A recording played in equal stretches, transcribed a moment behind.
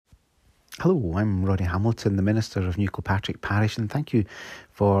Hello, I'm Roddy Hamilton, the Minister of New Kilpatrick Parish, and thank you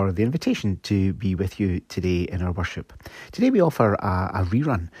for the invitation to be with you today in our worship. Today we offer a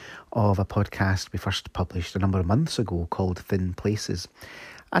rerun of a podcast we first published a number of months ago called Thin Places.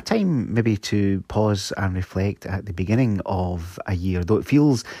 A time maybe to pause and reflect at the beginning of a year, though it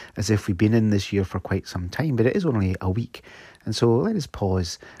feels as if we've been in this year for quite some time, but it is only a week. And so let us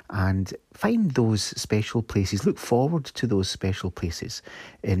pause and find those special places, look forward to those special places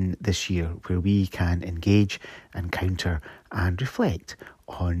in this year where we can engage, encounter and reflect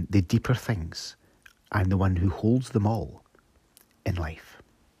on the deeper things and the one who holds them all in life.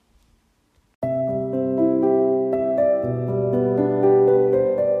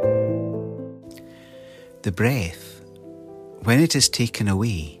 The breath, when it is taken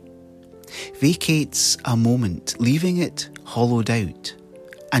away, vacates a moment, leaving it hollowed out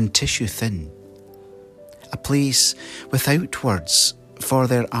and tissue thin. A place without words, for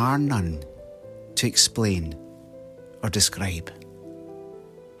there are none to explain or describe.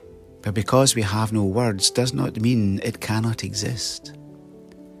 But because we have no words does not mean it cannot exist.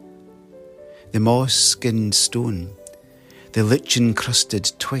 The moss-skinned stone, the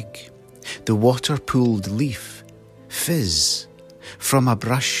lichen-crusted twig, the water-pooled leaf fizz from a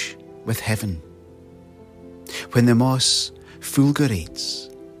brush with heaven. When the moss fulgurates,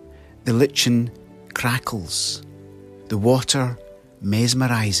 the lichen crackles, the water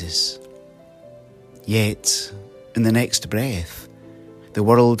mesmerises. Yet, in the next breath, the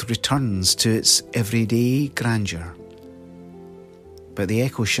world returns to its everyday grandeur. But the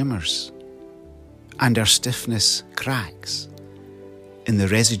echo shimmers, and our stiffness cracks in the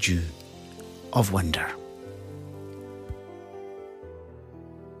residue of wonder.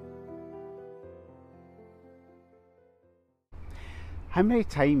 How many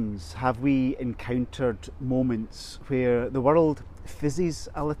times have we encountered moments where the world fizzes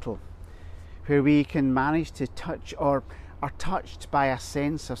a little, where we can manage to touch or are touched by a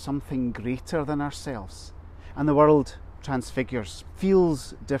sense of something greater than ourselves, and the world transfigures,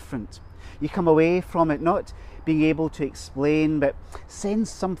 feels different. You come away from it not being able to explain, but sense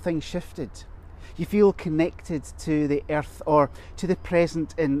something shifted. You feel connected to the earth or to the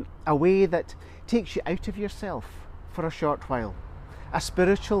present in a way that takes you out of yourself for a short while. A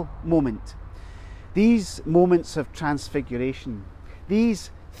spiritual moment. These moments of transfiguration,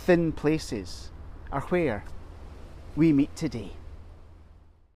 these thin places, are where we meet today.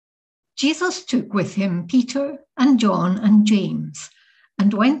 Jesus took with him Peter and John and James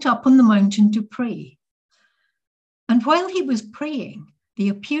and went up on the mountain to pray. And while he was praying, the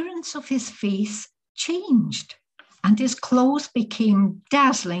appearance of his face changed and his clothes became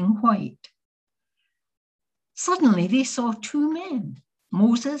dazzling white. Suddenly they saw two men,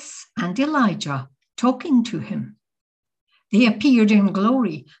 Moses and Elijah, talking to him. They appeared in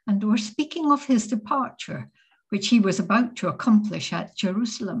glory and were speaking of his departure, which he was about to accomplish at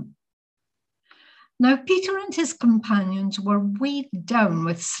Jerusalem. Now Peter and his companions were weighed down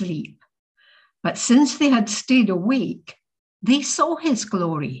with sleep, but since they had stayed awake, they saw his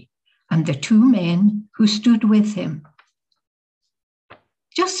glory and the two men who stood with him.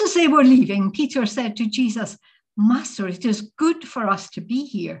 Just as they were leaving, Peter said to Jesus, "Master, it is good for us to be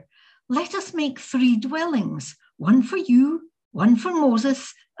here. Let us make 3 dwellings, one for you, one for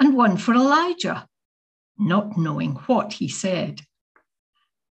Moses, and one for Elijah," not knowing what he said.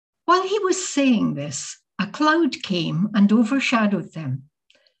 While he was saying this, a cloud came and overshadowed them,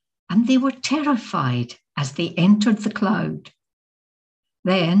 and they were terrified as they entered the cloud.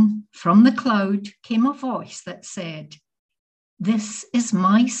 Then from the cloud came a voice that said, "This is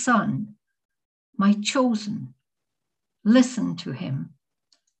my son, my chosen. Listen to him."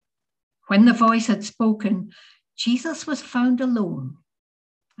 When the voice had spoken, Jesus was found alone,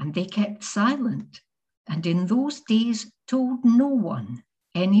 and they kept silent, and in those days told no one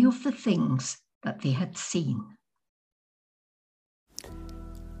any of the things that they had seen.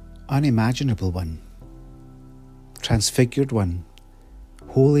 Unimaginable one, transfigured one,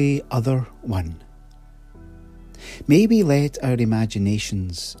 holy other one. Maybe let our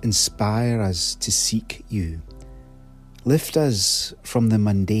imaginations inspire us to seek you. Lift us from the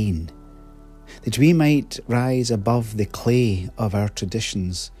mundane, that we might rise above the clay of our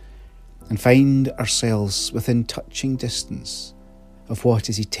traditions and find ourselves within touching distance of what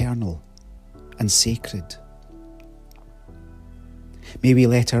is eternal and sacred. May we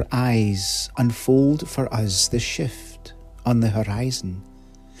let our eyes unfold for us the shift on the horizon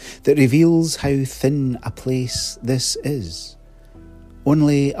that reveals how thin a place this is,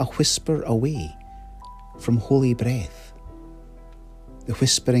 only a whisper away from holy breath, the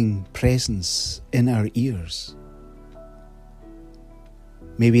whispering presence in our ears.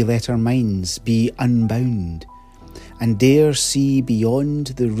 May we let our minds be unbound and dare see beyond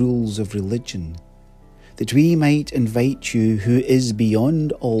the rules of religion, that we might invite you, who is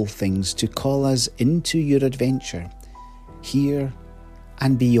beyond all things, to call us into your adventure, here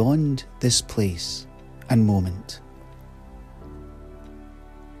and beyond this place and moment.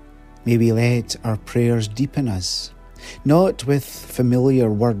 May we let our prayers deepen us, not with familiar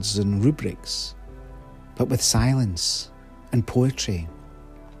words and rubrics, but with silence and poetry,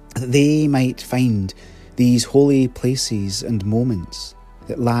 that they might find these holy places and moments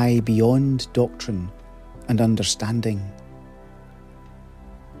that lie beyond doctrine and understanding.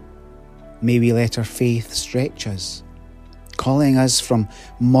 May we let our faith stretch us, calling us from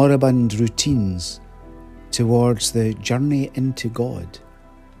moribund routines towards the journey into God,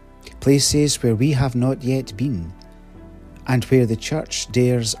 places where we have not yet been and where the Church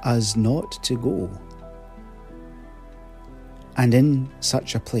dares us not to go. And in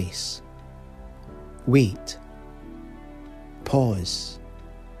such a place, wait, pause,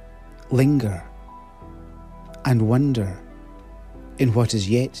 linger, and wonder in what is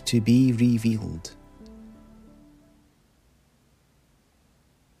yet to be revealed.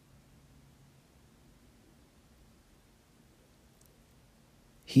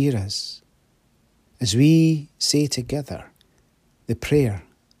 Hear us as we say together the prayer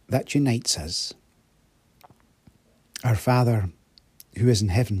that unites us. Our Father, who is in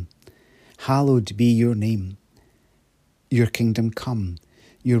heaven, hallowed be your name. Your kingdom come,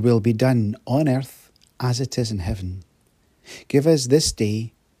 your will be done on earth as it is in heaven. Give us this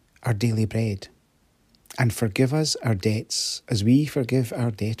day our daily bread, and forgive us our debts as we forgive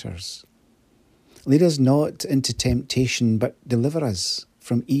our debtors. Lead us not into temptation, but deliver us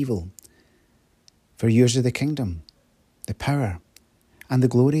from evil. For yours is the kingdom, the power, and the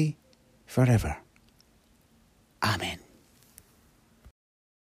glory forever. Amen.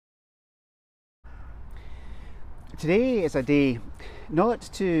 Today is a day not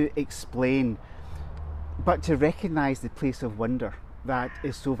to explain, but to recognise the place of wonder that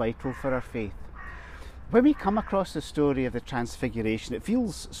is so vital for our faith. When we come across the story of the Transfiguration, it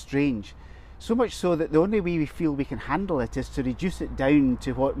feels strange, so much so that the only way we feel we can handle it is to reduce it down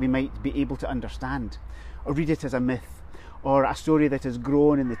to what we might be able to understand, or read it as a myth, or a story that has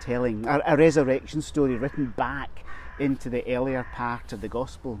grown in the telling, a resurrection story written back into the earlier part of the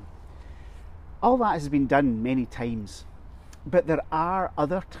Gospel. All that has been done many times, but there are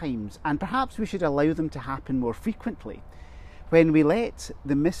other times, and perhaps we should allow them to happen more frequently, when we let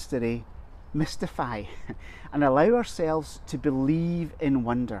the mystery mystify and allow ourselves to believe in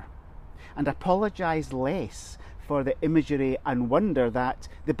wonder and apologise less for the imagery and wonder that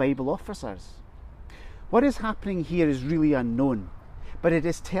the Bible offers us. What is happening here is really unknown, but it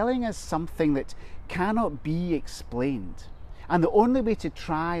is telling us something that cannot be explained. And the only way to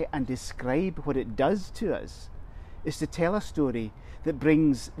try and describe what it does to us is to tell a story that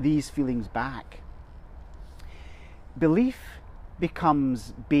brings these feelings back. Belief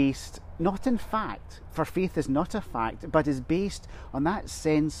becomes based not in fact, for faith is not a fact, but is based on that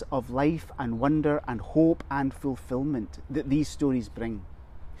sense of life and wonder and hope and fulfilment that these stories bring.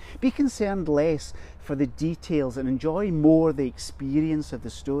 Be concerned less for the details and enjoy more the experience of the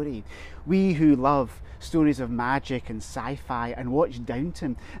story. We who love stories of magic and sci-fi and watch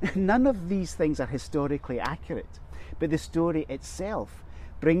Downton, none of these things are historically accurate, but the story itself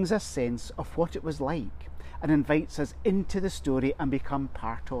brings a sense of what it was like and invites us into the story and become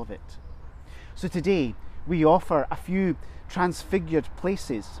part of it. So today we offer a few transfigured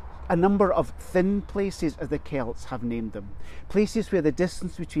places, a number of thin places as the Celts have named them, places where the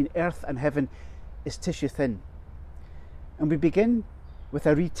distance between earth and heaven is tissue thin. And we begin with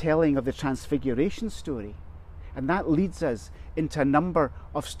a retelling of the Transfiguration story, and that leads us into a number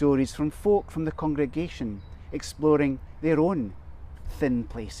of stories from folk from the congregation exploring their own thin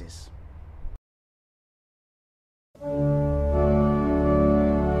places.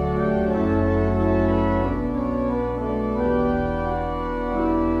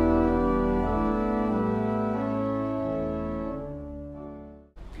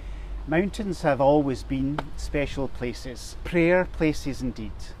 Mountains have always been special places, prayer places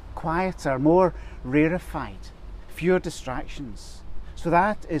indeed, quieter, more rarefied, fewer distractions. So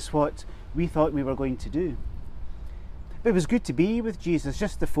that is what we thought we were going to do. But it was good to be with Jesus,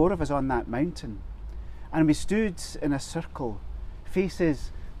 just the four of us on that mountain. And we stood in a circle,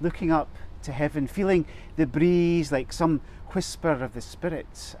 faces looking up to heaven, feeling the breeze like some whisper of the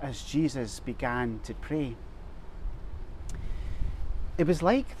Spirit as Jesus began to pray. It was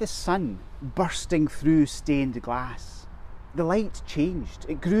like the sun bursting through stained glass. The light changed,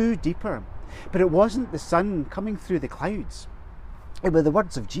 it grew deeper, but it wasn't the sun coming through the clouds. It were the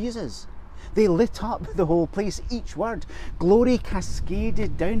words of Jesus. They lit up the whole place, each word. Glory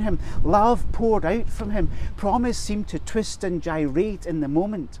cascaded down him, love poured out from him, promise seemed to twist and gyrate in the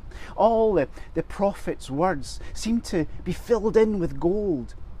moment. All the prophet's words seemed to be filled in with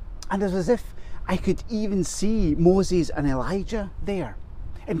gold. And it was as if I could even see Moses and Elijah there,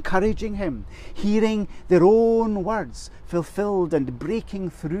 encouraging him, hearing their own words fulfilled and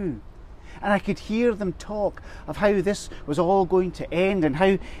breaking through. And I could hear them talk of how this was all going to end and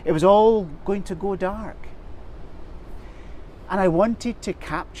how it was all going to go dark. And I wanted to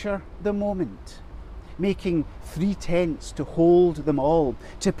capture the moment, making 3 tents to hold them all,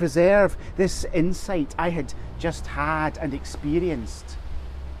 to preserve this insight I had just had and experienced.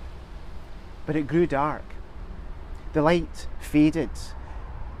 But it grew dark. The light faded.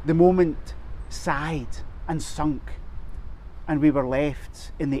 The moment sighed and sunk. And we were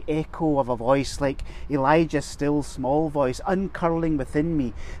left in the echo of a voice like Elijah's still small voice, uncurling within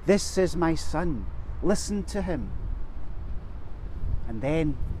me. This is my son. Listen to him. And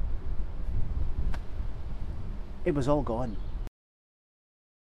then it was all gone.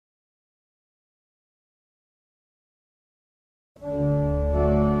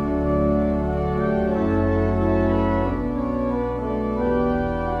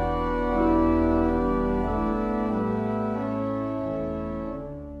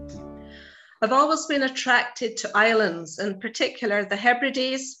 I've always been attracted to islands, in particular the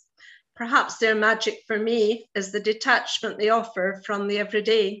Hebrides. Perhaps their magic for me is the detachment they offer from the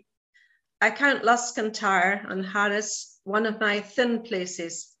everyday. I count Luscantire and Harris one of my thin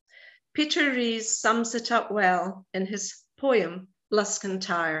places. Peter Rees sums it up well in his poem,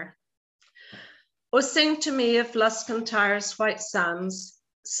 Luscantire. Oh, sing to me of Luscantire's white sands,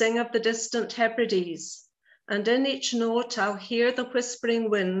 sing of the distant Hebrides, and in each note I'll hear the whispering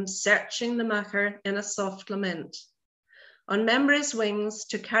wind searching the macher in a soft lament. On memory's wings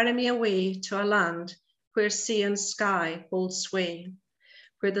to carry me away to a land where sea and sky hold sway,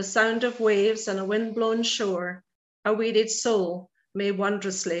 where the sound of waves on a wind-blown shore a wearied soul may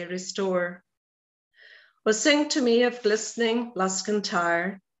wondrously restore. Oh, sing to me of glistening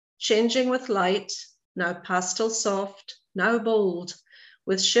Luscantire, changing with light, now pastel soft, now bold,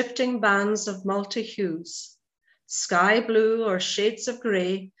 with shifting bands of multi-hues, sky blue or shades of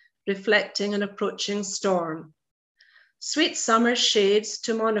grey, reflecting an approaching storm. Sweet summer shades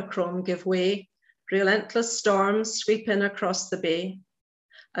to monochrome give way, relentless storms sweep in across the bay.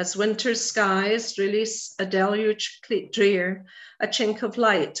 As winter's skies release a deluge drear, a chink of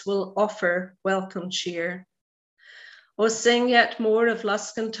light will offer welcome cheer. Oh, sing yet more of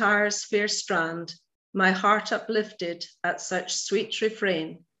Luscantire's fair strand, my heart uplifted at such sweet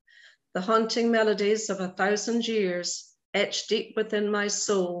refrain. The haunting melodies of 1,000 years etched deep within my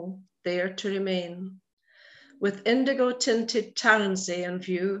soul, there to remain. With indigo tinted Tarnsey in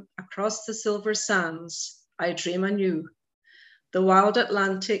view, across the silver sands, I dream anew. The wild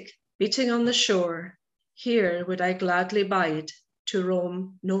Atlantic beating on the shore, here would I gladly bide to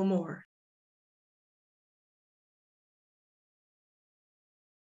roam no more.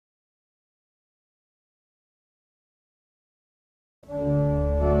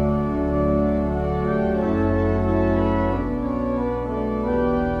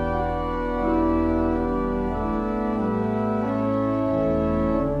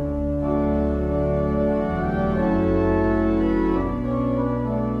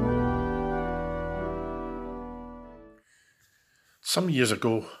 Some years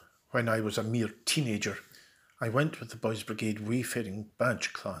ago, when I was a mere teenager, I went with the Boys Brigade Wayfaring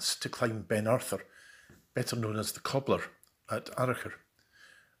Badge class to climb Ben Arthur, better known as the Cobbler, at Arrochar.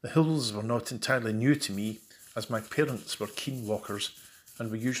 The hills were not entirely new to me, as my parents were keen walkers,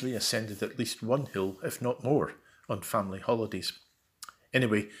 and we usually ascended at least one hill, if not more, on family holidays.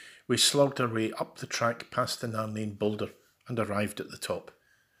 Anyway, we slogged our way up the track past the Narnain boulder and arrived at the top.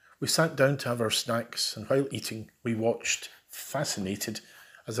 We sat down to have our snacks, and while eating, we watched, fascinated,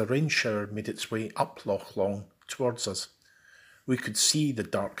 as a rain shower made its way up Loch Long towards us. We could see the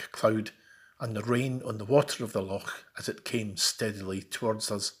dark cloud and the rain on the water of the loch as it came steadily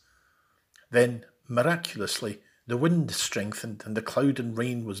towards us. Then, miraculously, the wind strengthened and the cloud and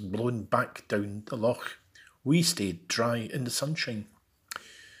rain was blown back down the loch. We stayed dry in the sunshine.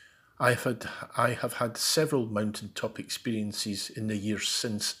 I have had several mountaintop experiences in the years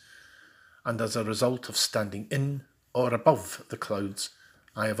since, and as a result of standing in or above the clouds,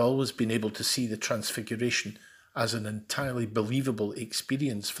 I have always been able to see the Transfiguration as an entirely believable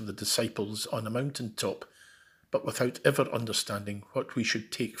experience for the disciples on a mountaintop, but without ever understanding what we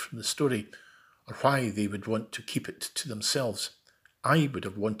should take from the story, or why they would want to keep it to themselves. I would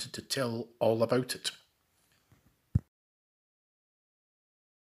have wanted to tell all about it.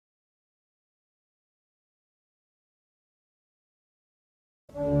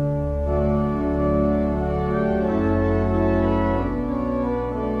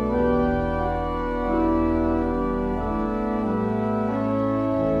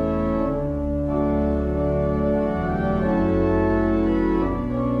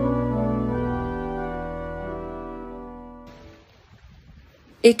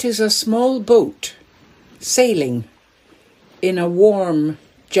 It is a small boat sailing in a warm,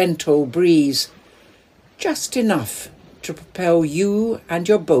 gentle breeze, just enough to propel you and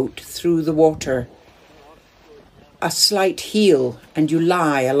your boat through the water. A slight heel and you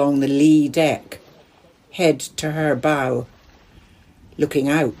lie along the lee deck, head to her bow, looking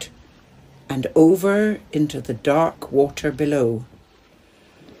out and over into the dark water below.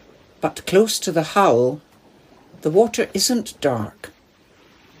 But close to the hull, the water isn't dark.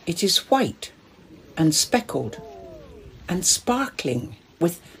 It is white and speckled and sparkling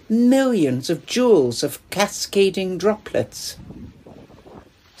with millions of jewels of cascading droplets.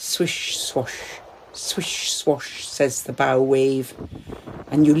 Swish, swash, says the bow wave,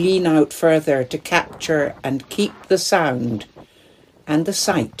 and you lean out further to capture and keep the sound and the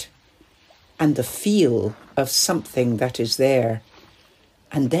sight and the feel of something that is there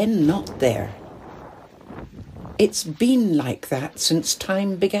and then not there. It's been like that since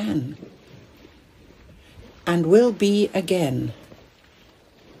time began, and will be again,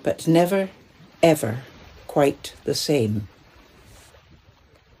 but never, ever quite the same.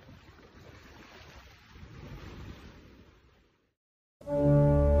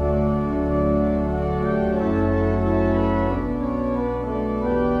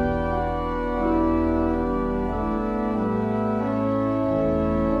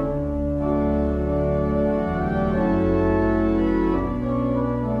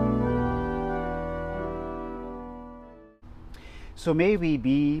 So may we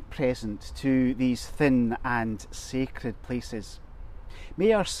be present to these thin and sacred places.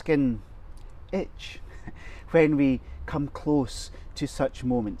 May our skin itch when we come close to such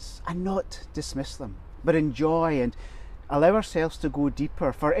moments and not dismiss them, but enjoy and allow ourselves to go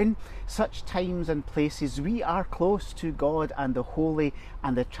deeper. For in such times and places we are close to God and the holy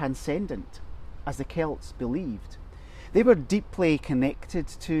and the transcendent, as the Celts believed. They were deeply connected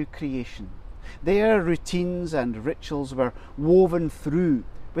to creation. Their routines and rituals were woven through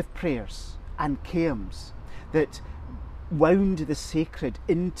with prayers and cairns that wound the sacred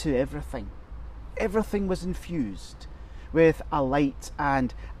into everything. Everything was infused with a light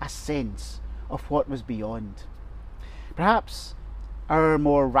and a sense of what was beyond. Perhaps our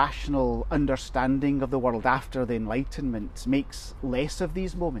more rational understanding of the world after the Enlightenment makes less of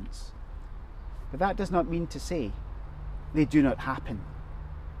these moments. But that does not mean to say they do not happen.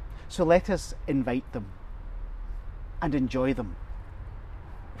 So let us invite them and enjoy them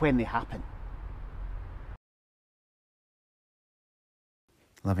when they happen.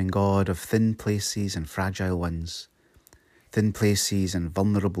 Loving God of thin places and fragile ones, thin places and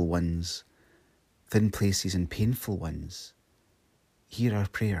vulnerable ones, thin places and painful ones, hear our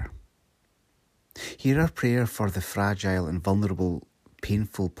prayer. Hear our prayer for the fragile and vulnerable,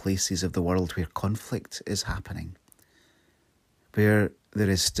 painful places of the world where conflict is happening, where there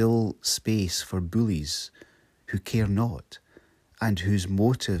is still space for bullies who care not and whose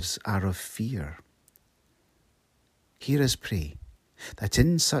motives are of fear. Hear us pray that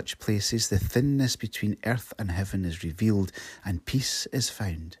in such places the thinness between earth and heaven is revealed and peace is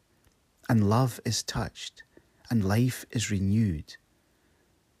found and love is touched and life is renewed.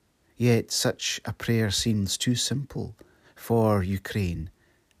 Yet such a prayer seems too simple for Ukraine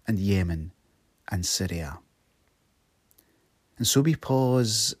and Yemen and Syria. And so we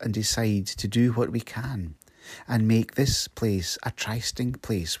pause and decide to do what we can and make this place a trysting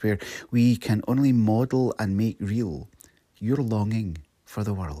place where we can only model and make real your longing for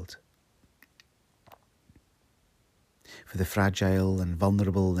the world. For the fragile and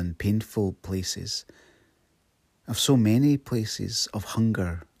vulnerable and painful places of so many places of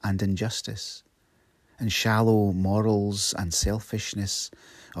hunger and injustice, and shallow morals and selfishness,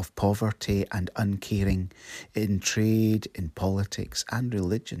 of poverty and uncaring in trade, in politics and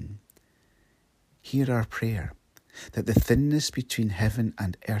religion. Hear our prayer that the thinness between heaven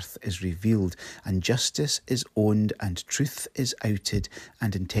and earth is revealed and justice is owned and truth is outed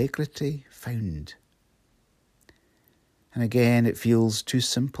and integrity found. And again, it feels too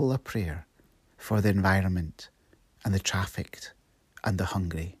simple a prayer for the environment and the trafficked and the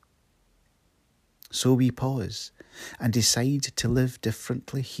hungry. So we pause and decide to live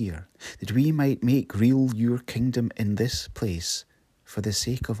differently here, that we might make real your kingdom in this place for the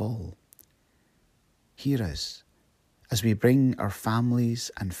sake of all. Hear us as we bring our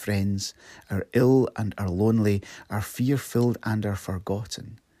families and friends, our ill and our lonely, our fear-filled and our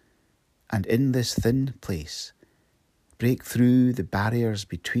forgotten, and in this thin place, break through the barriers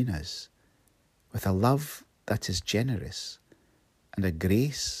between us with a love that is generous and a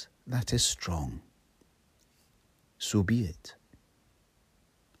grace that is strong. So be it.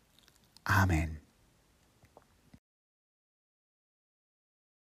 Amen.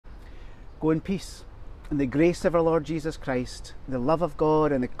 Go in peace, and the grace of our Lord Jesus Christ, the love of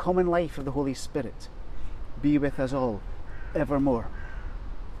God, and the common life of the Holy Spirit be with us all evermore.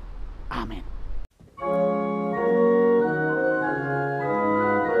 Amen.